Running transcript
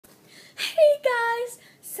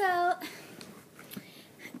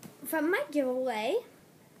from my giveaway.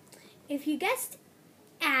 If you guessed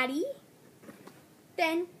Addy,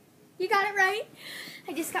 then you got it right.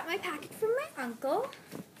 I just got my package from my uncle.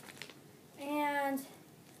 And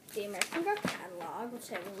the American Girl catalog,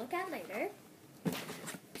 which I will look at later.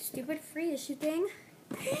 Stupid free issue thing.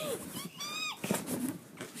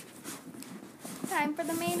 Time for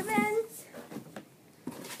the main event.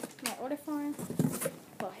 My order form.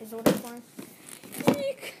 Well, his order form.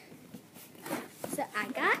 So I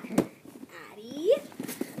got Addy.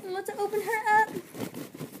 Let's open her up.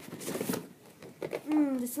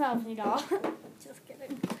 The smells me doll. Just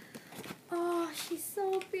kidding. Oh, she's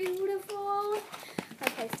so beautiful.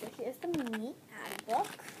 Okay, so here's the mini Addy book.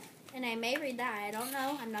 And I may read that. I don't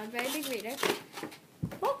know. I'm not a very big reader.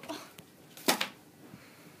 Oh.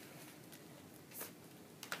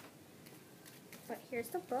 But here's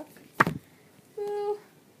the book. Ooh.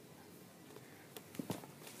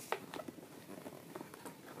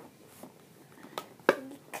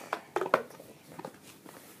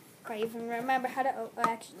 I can't even remember how to. Oh,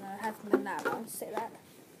 actually, no, it hasn't been that long to say that.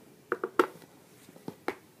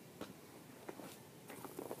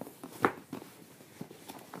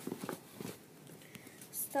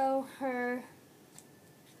 So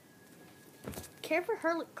care for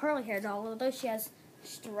her curly hair doll, although she has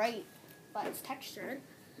straight, but it's textured.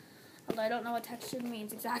 Although I don't know what textured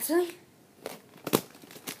means exactly.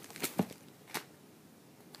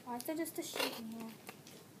 Why is there just a sheet in here?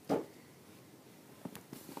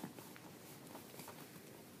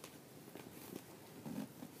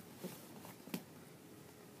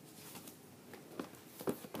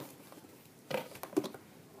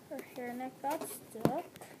 Her hair neck got stuck.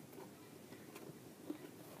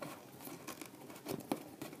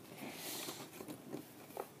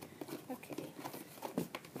 Okay.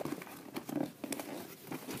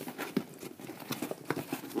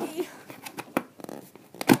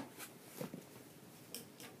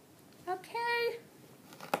 Okay.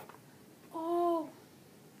 Oh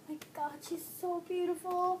my God, she's so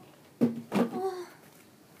beautiful. Oh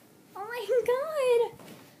my God.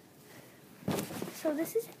 So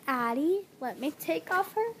this is Addy. Let me take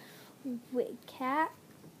off her wig cap.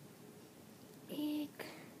 Eek.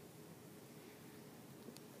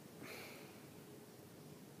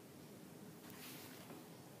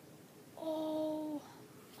 Oh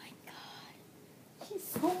my God. She's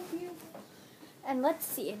so beautiful. And let's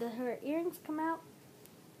see, do her earrings come out?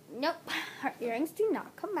 Nope, her earrings do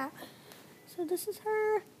not come out. So this is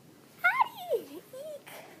her Addy. Eek.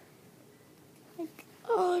 Like,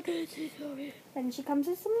 oh, this is so weird. Then she comes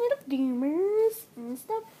with some little doomers and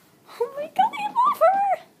stuff. Oh my God, I love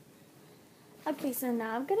her. Okay, so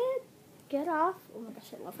now I'm gonna get off. Oh my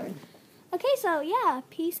gosh, I love her. Okay, so yeah,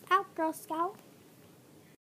 peace out, Girl Scout.